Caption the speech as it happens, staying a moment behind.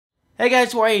Hey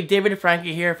guys, how are you? David and Franco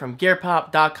here from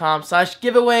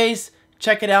gearpop.com/giveaways.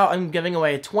 Check it out. I'm giving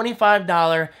away a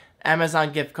 $25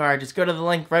 Amazon gift card. Just go to the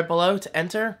link right below to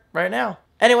enter right now.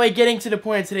 Anyway, getting to the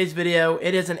point of today's video,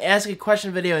 it is an Ask a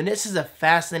Question video, and this is a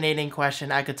fascinating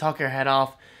question. I could talk your head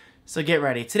off, so get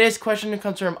ready. Today's question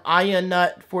comes from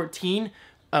IANut14.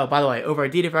 Oh, by the way, over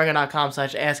at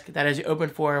ddfranco.com/ask, that is the open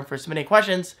forum for submitting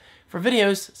questions for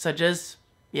videos such as,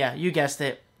 yeah, you guessed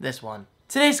it, this one.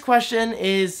 Today's question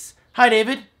is, hi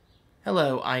David.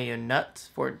 Hello,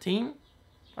 IANut14.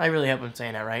 I really hope I'm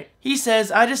saying that right. He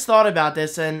says, I just thought about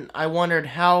this and I wondered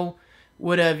how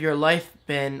would have your life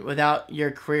been without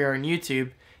your career on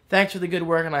YouTube. Thanks for the good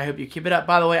work and I hope you keep it up.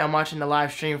 By the way, I'm watching the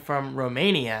live stream from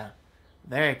Romania.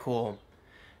 Very cool.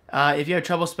 If you have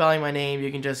trouble spelling my name, you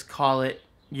can just call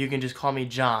me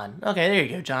John. Okay, there you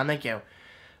go, John. Thank you.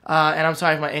 And I'm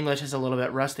sorry if my English is a little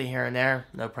bit rusty here and there.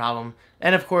 No problem.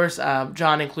 And of course,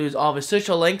 John includes all of his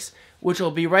social links, which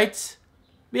will be right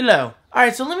below.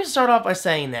 Alright, so let me start off by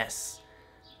saying this.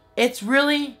 It's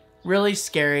really, really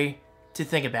scary to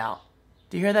think about.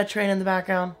 Do you hear that train in the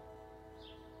background?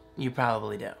 You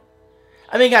probably do.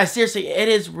 I mean, guys, seriously, it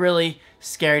is really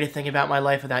scary to think about my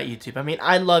life without YouTube. I mean,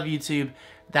 I love YouTube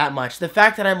that much. The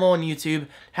fact that I'm on YouTube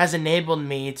has enabled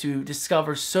me to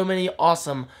discover so many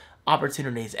awesome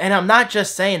opportunities. And I'm not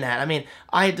just saying that. I mean,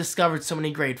 I discovered so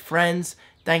many great friends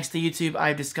thanks to YouTube.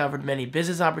 I've discovered many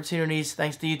business opportunities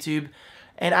thanks to YouTube.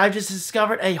 And I've just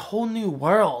discovered a whole new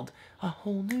world. A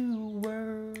whole new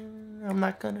world. I'm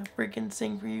not gonna freaking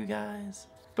sing for you guys.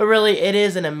 But really, it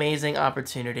is an amazing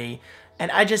opportunity.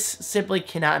 And I just simply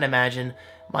cannot imagine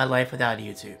my life without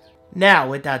YouTube. Now,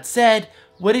 with that said,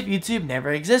 what if YouTube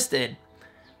never existed?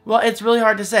 Well, it's really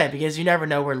hard to say because you never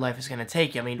know where life is going to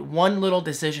take you. I mean, one little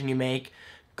decision you make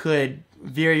could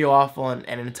veer you off on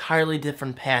an entirely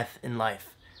different path in life.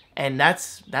 And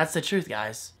that's the truth,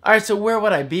 guys. Alright, so where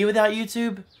would I be without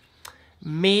YouTube?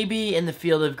 Maybe in the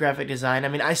field of graphic design. I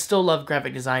mean, I still love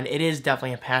graphic design. It is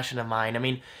definitely a passion of mine. I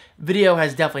mean, video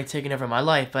has definitely taken over my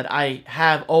life, but I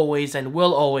have always and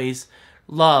will always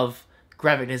love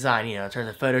graphic design, you know, in terms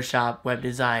of Photoshop, web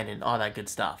design, and all that good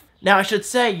stuff. Now, I should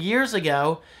say, years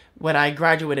ago, when I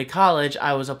graduated college,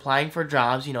 I was applying for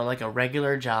jobs, you know, like a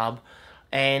regular job,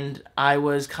 and I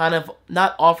was kind of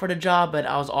not offered a job, but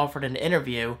I was offered an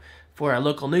interview for a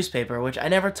local newspaper, which I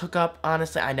never took up,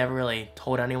 honestly. I never really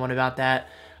told anyone about that.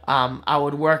 I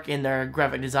would work in their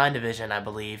graphic design division, I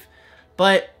believe,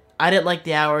 but I didn't like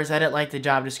the hours, I didn't like the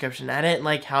job description, I didn't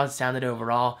like how it sounded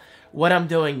overall. What I'm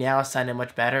doing now sounded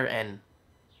much better, and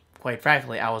quite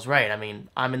frankly, I was right. I mean,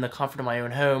 I'm in the comfort of my own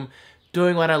home,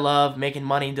 doing what I love, making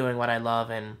money doing what I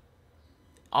love, and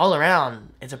all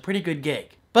around, it's a pretty good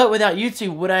gig. But without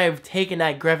YouTube, would I have taken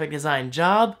that graphic design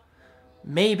job?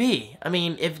 Maybe. I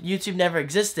mean, if YouTube never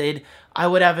existed, I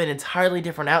would have an entirely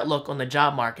different outlook on the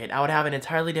job market. I would have an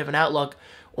entirely different outlook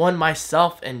on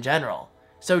myself in general.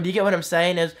 So do you get what I'm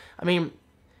saying? I mean,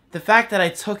 the fact that I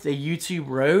took the YouTube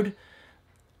road,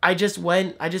 I just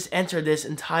entered this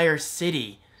entire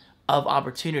city of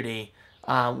opportunity,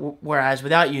 whereas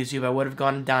without YouTube I would have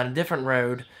gone down a different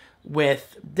road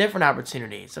with different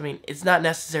opportunities. I mean, it's not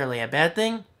necessarily a bad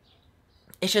thing,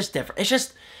 it's just different. It's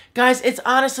just, guys, it's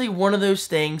honestly one of those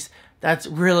things that's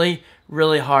really,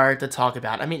 really hard to talk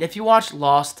about. I mean, if you watch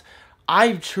Lost,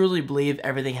 I truly believe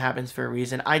everything happens for a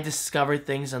reason. I discover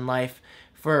things in life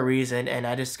for a reason, and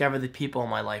I discover the people in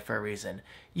my life for a reason.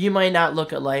 You might not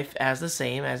look at life as the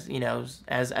same as, you know,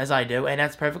 as I do, and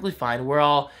that's perfectly fine. We're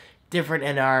all different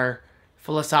in our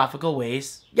philosophical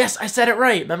ways. Yes, I said it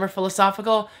right. Remember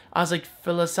philosophical? I was like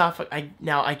philosophical.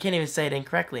 Now I can't even say it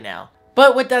incorrectly now.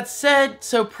 But with that said,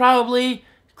 so probably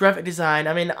graphic design.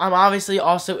 I mean, I'm obviously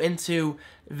also into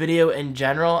video in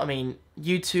general. I mean,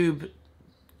 YouTube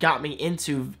got me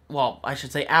into, well, I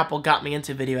should say Apple got me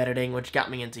into video editing, which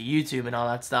got me into YouTube and all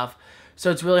that stuff.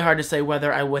 So it's really hard to say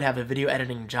whether I would have a video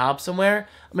editing job somewhere.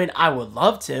 I mean, I would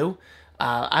love to.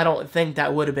 I don't think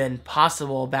that would have been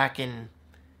possible back in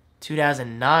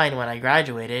 2009 when I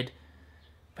graduated.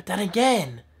 But then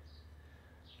again,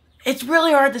 it's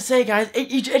really hard to say, guys.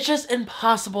 It's just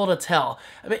impossible to tell.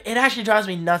 I mean, it actually drives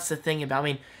me nuts to think about. I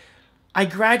mean, I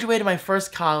graduated my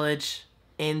first college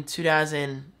in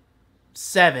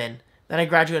 2007. Then I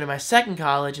graduated my second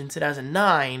college in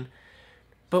 2009.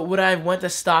 But would I have went to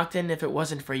Stockton if it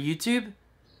wasn't for YouTube?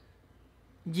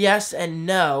 Yes and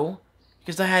no,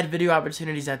 because I had video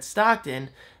opportunities at Stockton,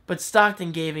 but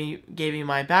Stockton gave me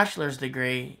my bachelor's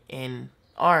degree in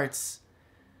arts,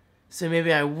 so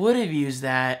maybe I would have used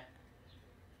that,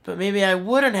 but maybe I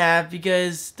wouldn't have,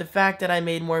 because the fact that I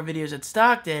made more videos at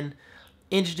Stockton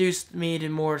introduced me to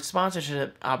more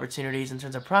sponsorship opportunities in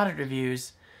terms of product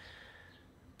reviews,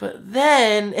 But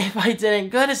then, if I didn't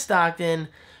go to Stockton,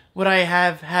 would I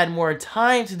have had more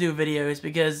time to do videos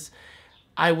because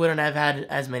I wouldn't have had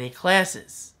as many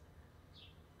classes?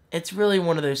 It's really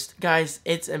one of those, guys,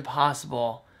 it's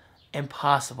impossible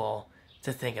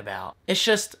to think about. It's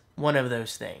just one of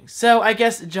those things. So I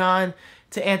guess, John,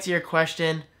 to answer your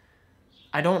question,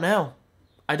 I don't know.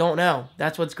 I don't know.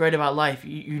 That's what's great about life.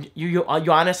 You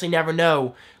honestly never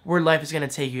know where life is going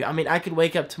to take you. I mean, I could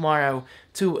wake up tomorrow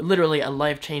to literally a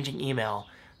life-changing email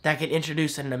that could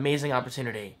introduce an amazing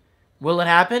opportunity. Will it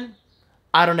happen?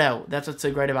 I don't know. That's what's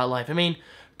so great about life. I mean,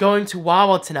 going to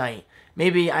Wawa tonight,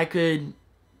 maybe I could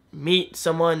meet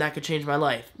someone that could change my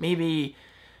life. Maybe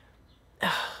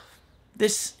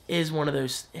this is one of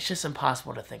those, it's just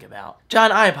impossible to think about.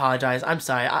 John, I apologize. I'm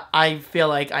sorry. I feel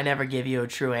like I never give you a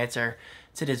true answer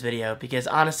to this video because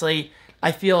honestly,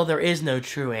 I feel there is no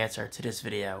true answer to this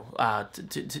video,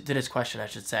 to this question, I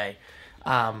should say.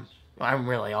 I'm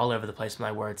really all over the place with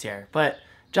my words here. But,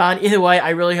 John, either way,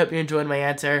 I really hope you enjoyed my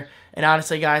answer. And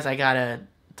honestly, guys, I gotta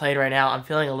tell you right now, I'm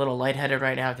feeling a little lightheaded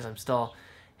right now because I'm still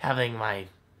having my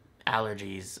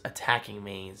allergies attacking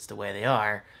me. It's the way they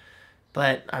are.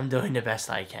 But I'm doing the best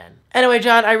I can. Anyway,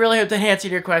 John, I really hope that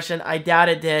answered your question. I doubt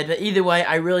it did, but either way,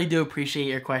 I really do appreciate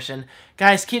your question.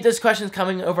 Guys, keep those questions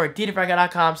coming over at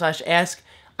dfranco.com/ask.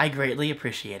 I greatly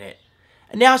appreciate it.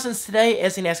 And now, since today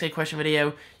is an Ask a Question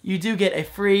video, you do get a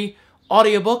free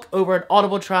audiobook over at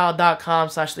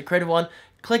audibletrial.com/thecreative1.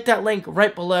 Click that link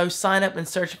right below, sign up and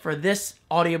search for this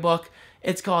audiobook.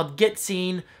 It's called Get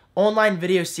Seen, Online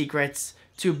Video Secrets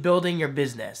to Building Your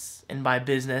Business. And by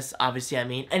business, obviously I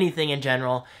mean anything in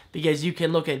general, because you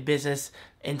can look at business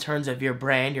in terms of your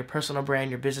brand, your personal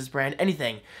brand, your business brand,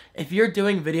 anything. If you're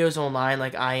doing videos online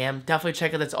like I am, definitely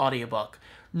check out this audiobook.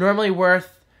 Normally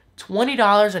worth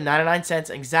 $20.99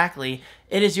 exactly.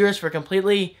 It is yours for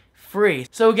completely free.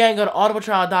 So again, go to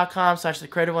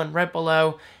audibletrial.com/thecreative1 right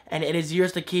below, and it is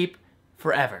yours to keep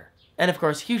forever. And of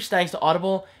course, huge thanks to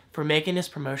Audible for making this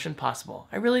promotion possible.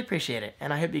 I really appreciate it,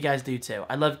 and I hope you guys do too.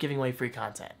 I love giving away free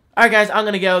content. Alright guys, I'm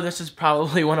gonna go. This is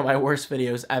probably one of my worst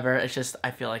videos ever. It's just,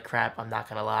 I feel like crap, I'm not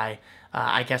gonna lie.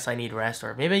 I guess I need rest,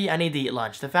 or maybe I need to eat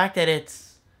lunch. The fact that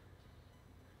it's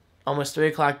almost 3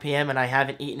 o'clock p.m. and I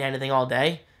haven't eaten anything all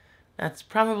day, that's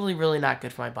probably really not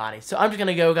good for my body. So I'm just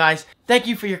gonna go, guys. Thank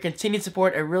you for your continued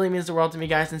support. It really means the world to me,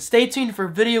 guys. And stay tuned for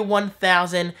video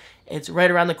 1000. It's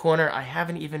right around the corner. I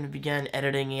haven't even begun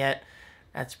editing yet.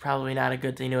 That's probably not a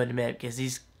good thing to admit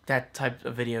because that type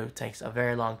of video takes a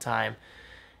very long time.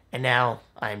 And now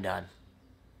I'm done.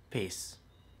 Peace.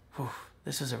 Whew,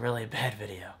 this was a really bad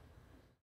video.